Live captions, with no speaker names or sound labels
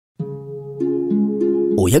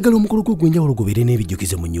oyagala omukolo gw'enjawulo gubeere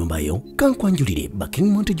n'ebijjukize mu nnyumba yo kankwanjulire ba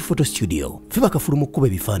King Montage Photo Studio ffe bakafulu mu kkuba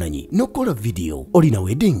ebifaananyi n'okukola vidiyo. Olina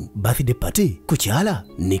wedding, birthday party, kukyala,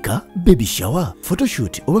 nika, baby shower,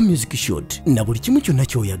 photoshoot oba music shoot na buli kimu kyonna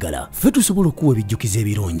ky'oyagala ffe tusobola okuwa ebijjukize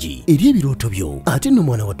ebirungi eri ebirooto byo. Ate nno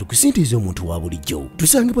mwana wattu kusintiiza omuntu wa bulijjo.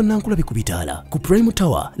 Tusangibwa Nankulabi ku Bitaala ku Prime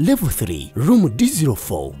Tower Level 3 Room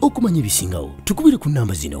D04. Okumanya ebisingawo tukubire ku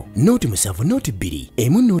nnamba zino: noti 7 noti 2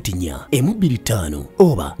 emu noti 4 emu 25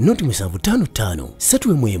 oba noti 755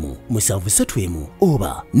 3 7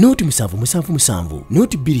 oba noti 777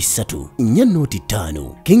 noti 23 4 noti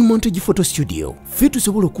 5. King Montage Photo Studio ffe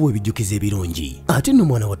tusobola okuwa ebijjukize ebirungi ate nno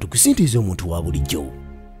mwana wattu kusintiiza omuntu wa bulijjo.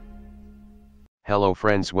 Hello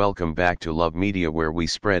friends, welcome back to Love Media where we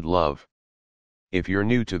spread love. If you're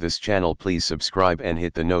new to this channel, please subscribe and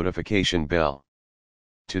hit the notification bell.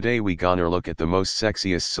 Today we gonna look at the most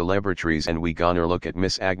sexiest celebrities and we gonna look at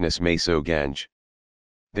Miss Agnes Masogange.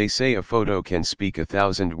 They say a photo can speak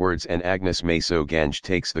 1,000 words and Agnes Masogange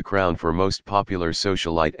takes the crown for most popular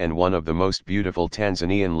socialite and one of the most beautiful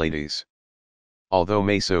Tanzanian ladies. Although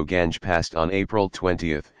Masogange passed on April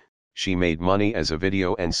 20th, she made money as a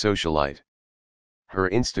video and socialite. Her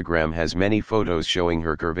Instagram has many photos showing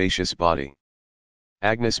her curvaceous body.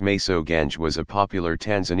 Agnes Masogange was a popular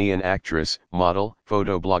Tanzanian actress, model,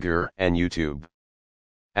 photo blogger, and YouTube.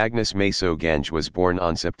 Agnes Masogange was born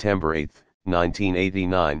on September 8,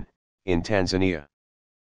 1989, in Tanzania.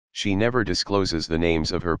 She never discloses the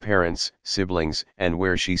names of her parents, siblings, and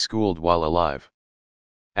where she schooled while alive.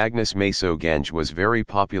 Agnes Masogange was very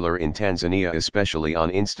popular in Tanzania, especially on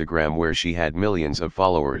Instagram, where she had millions of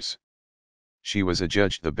followers. She was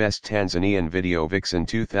adjudged the best Tanzanian video vixen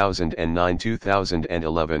 2009,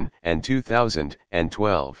 2011, and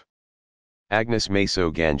 2012. Agnes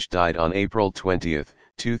Masogange died on April 20,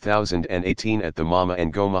 2018 at the Mama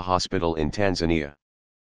Ngoma Hospital in Tanzania.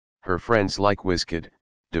 Her friends like Wizkid,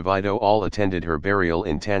 Davido all attended her burial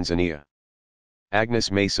in Tanzania.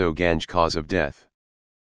 Agnes Masogange cause of death.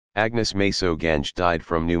 Agnes Masogange died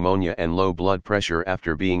from pneumonia and low blood pressure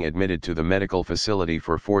after being admitted to the medical facility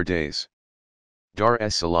for 4 days. Dar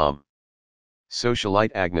es Salaam.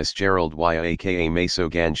 Socialite Agnes Gerald Waya aka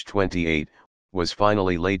Masogange 28, was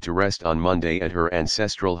finally laid to rest on Monday at her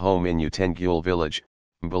ancestral home in Utengule village,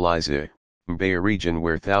 Mbalizi, Mbeya region,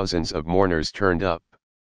 where thousands of mourners turned up.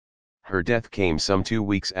 Her death came some 2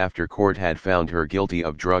 weeks after court had found her guilty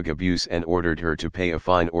of drug abuse and ordered her to pay a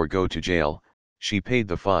fine or go to jail. She paid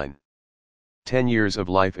the fine. 10 years of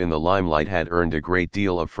life in the limelight had earned a great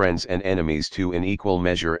deal of friends and enemies too, in equal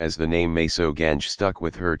measure, as the name Masogange stuck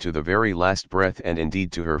with her to the very last breath and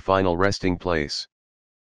indeed to her final resting place.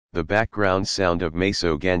 The background sound of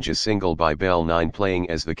Masogange's single by Bell 9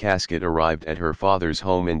 playing as the casket arrived at her father's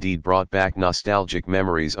home indeed brought back nostalgic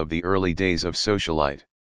memories of the early days of socialite.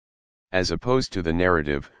 As opposed to the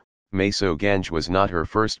narrative, Masogange was not her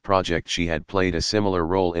first project. She had played a similar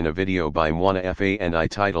role in a video by Mwana Fa and I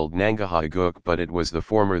titled Nangaha Aguk, but it was the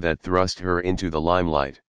former that thrust her into the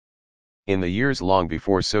limelight. In the years long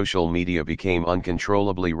before social media became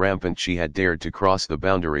uncontrollably rampant, she had dared to cross the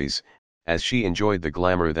boundaries, as she enjoyed the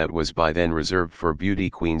glamour that was by then reserved for beauty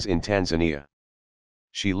queens in Tanzania.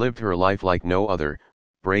 She lived her life like no other,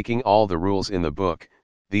 breaking all the rules in the book.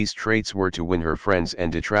 These traits were to win her friends and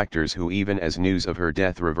detractors who, even as news of her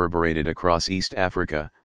death reverberated across East Africa,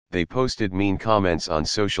 they posted mean comments on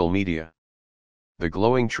social media. The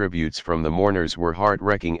glowing tributes from the mourners were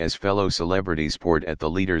heart-wrenching as fellow celebrities poured at the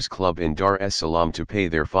Leaders Club in Dar es Salaam to pay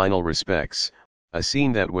their final respects, a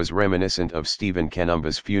scene that was reminiscent of Stephen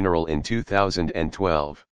Kanumba's funeral in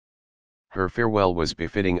 2012. Her farewell was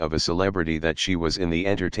befitting of a celebrity that she was in the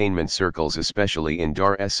entertainment circles, especially in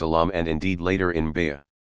Dar es Salaam and indeed later in Mbeya.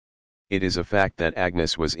 It is a fact that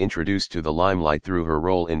Agnes was introduced to the limelight through her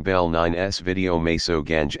role in Bell 9's video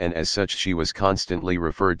Masogange, and as such she was constantly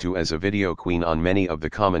referred to as a video queen on many of the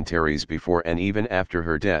commentaries before and even after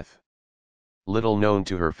her death. Little known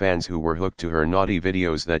to her fans who were hooked to her naughty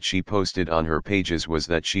videos that she posted on her pages was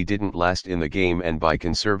that she didn't last in the game, and by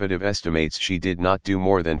conservative estimates she did not do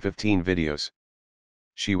more than 15 videos.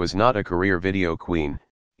 She was not a career video queen.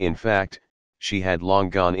 In fact, she had long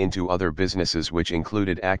gone into other businesses which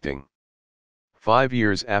included acting. 5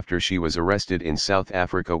 years after she was arrested in South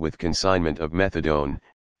Africa with consignment of methadone,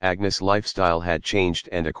 Agnes' lifestyle had changed,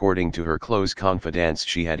 and according to her close confidants,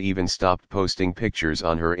 she had even stopped posting pictures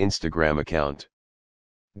on her Instagram account.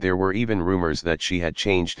 There were even rumors that she had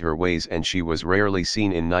changed her ways and she was rarely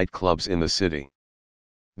seen in nightclubs in the city.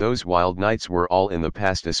 Those wild nights were all in the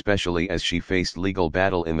past, especially as she faced legal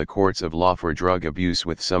battle in the courts of law for drug abuse,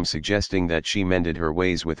 with some suggesting that she mended her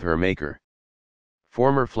ways with her maker.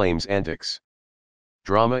 Former Flame's antics.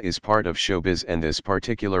 Drama is part of showbiz, and this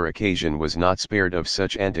particular occasion was not spared of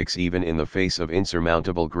such antics even in the face of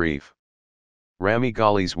insurmountable grief. Rami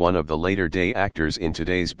Ghali's one of the later-day actors in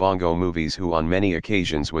today's bongo movies who on many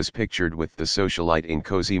occasions was pictured with the socialite in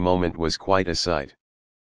Cozy Moment was quite a sight.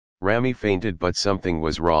 Rami fainted, but something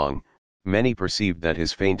was wrong. Many perceived that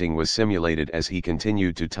his fainting was simulated as he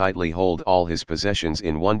continued to tightly hold all his possessions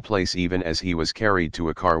in one place even as he was carried to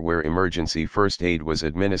a car where emergency first aid was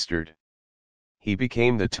administered. He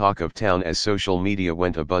became the talk of town as social media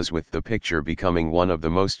went abuzz with the picture becoming one of the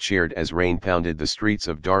most shared as rain pounded the streets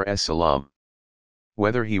of Dar es Salaam.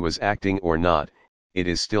 Whether he was acting or not, it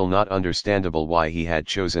is still not understandable why he had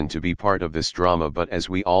chosen to be part of this drama, but as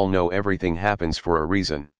we all know, everything happens for a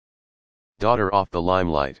reason. Daughter off the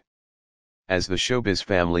limelight. As the showbiz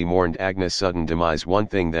family mourned Agnes' sudden demise, one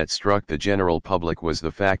thing that struck the general public was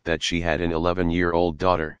the fact that she had an 11-year-old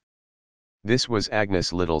daughter. This was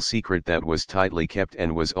Agnes' little secret that was tightly kept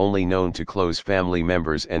and was only known to close family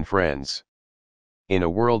members and friends. In a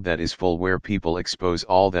world that is full where people expose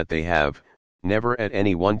all that they have, never at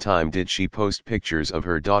any one time did she post pictures of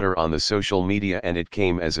her daughter on the social media, and it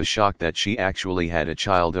came as a shock that she actually had a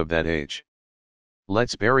child of that age.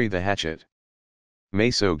 Let's bury the hatchet.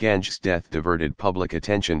 Maso Ganj's death diverted public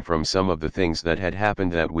attention from some of the things that had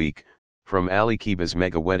happened that week, from Ali Kiba's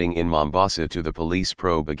mega wedding in Mombasa to the police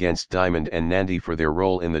probe against Diamond and Nandi for their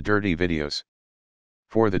role in the dirty videos.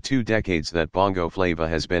 For the 2 decades that bongo flava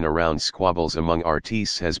has been around, squabbles among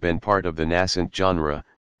artists has been part of the nascent genre,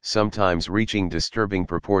 sometimes reaching disturbing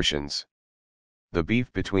proportions. The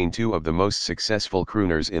beef between two of the most successful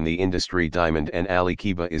crooners in the industry, Diamond and Ali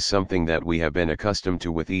Kiba, is something that we have been accustomed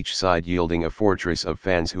to, with each side yielding a fortress of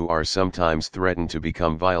fans who are sometimes threatened to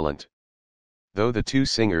become violent. Though the two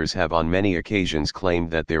singers have on many occasions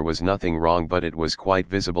claimed that there was nothing wrong, but it was quite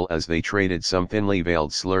visible as they traded some thinly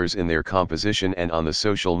veiled slurs in their composition and on the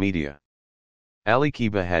social media. Ali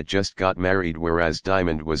Kiba had just got married, whereas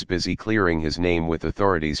Diamond was busy clearing his name with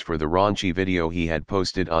authorities for the raunchy video he had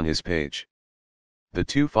posted on his page. The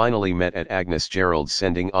two finally met at Agnes Gerald's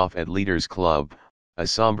sending off at Leaders Club. A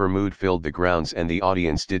somber mood filled the grounds and the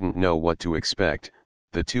audience didn't know what to expect.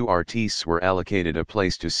 The two artists were allocated a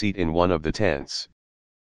place to seat in one of the tents.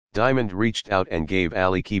 Diamond reached out and gave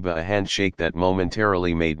Ali Kiba a handshake that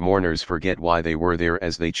momentarily made mourners forget why they were there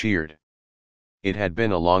as they cheered. It had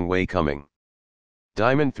been a long way coming.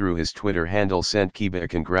 Diamond through his Twitter handle sent Kiba a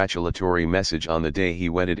congratulatory message on the day he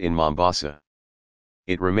wedded in Mombasa.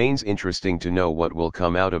 It remains interesting to know what will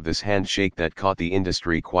come out of this handshake that caught the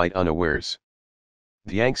industry quite unawares.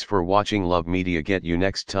 Thanks for watching Love Media. Get you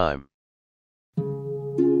next time.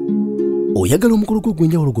 Oyagala omukolo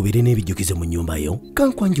gw'enjawulo gubeere n'ebijjukize mu nnyumba yo?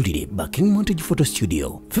 Kankwanjulire Backing Montage Photo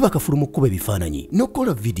Studio. Ffe bakafuluma okukuba ebifaananyi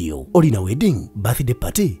n'okukola video. Olina wedding, birthday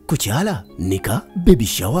party, kukyala, nika, baby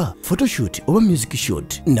shower, photoshoot oba music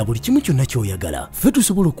shoot na buli kimu kyonna ky'oyagala. Ffe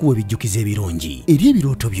tusobola okuwa ebijjukize ebirungi eri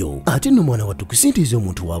ebirooto byo. Ate nno mwana wattu kusintiiza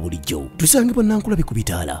omuntu wa bulijjo. Tusangibwa Nankulabe ku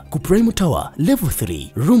Bitaala ku Prime Tower Level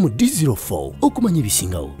 3 Room D04. Okumanya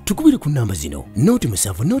ebisingawo tukubire ku nnamba zino: Note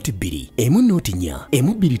 7 Note 2 emu Note 4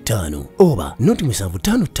 emu 25 oba Note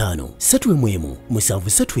 755 3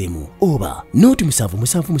 7 oba Note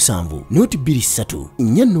 777 Note 23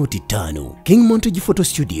 4 Note 5. King Montage Photo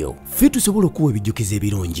Studio. Ffe tusobola okuwa ebijjukize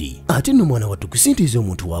ebirungi ate nno mwana wattu kusintiiza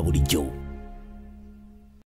omuntu wa bulijjo.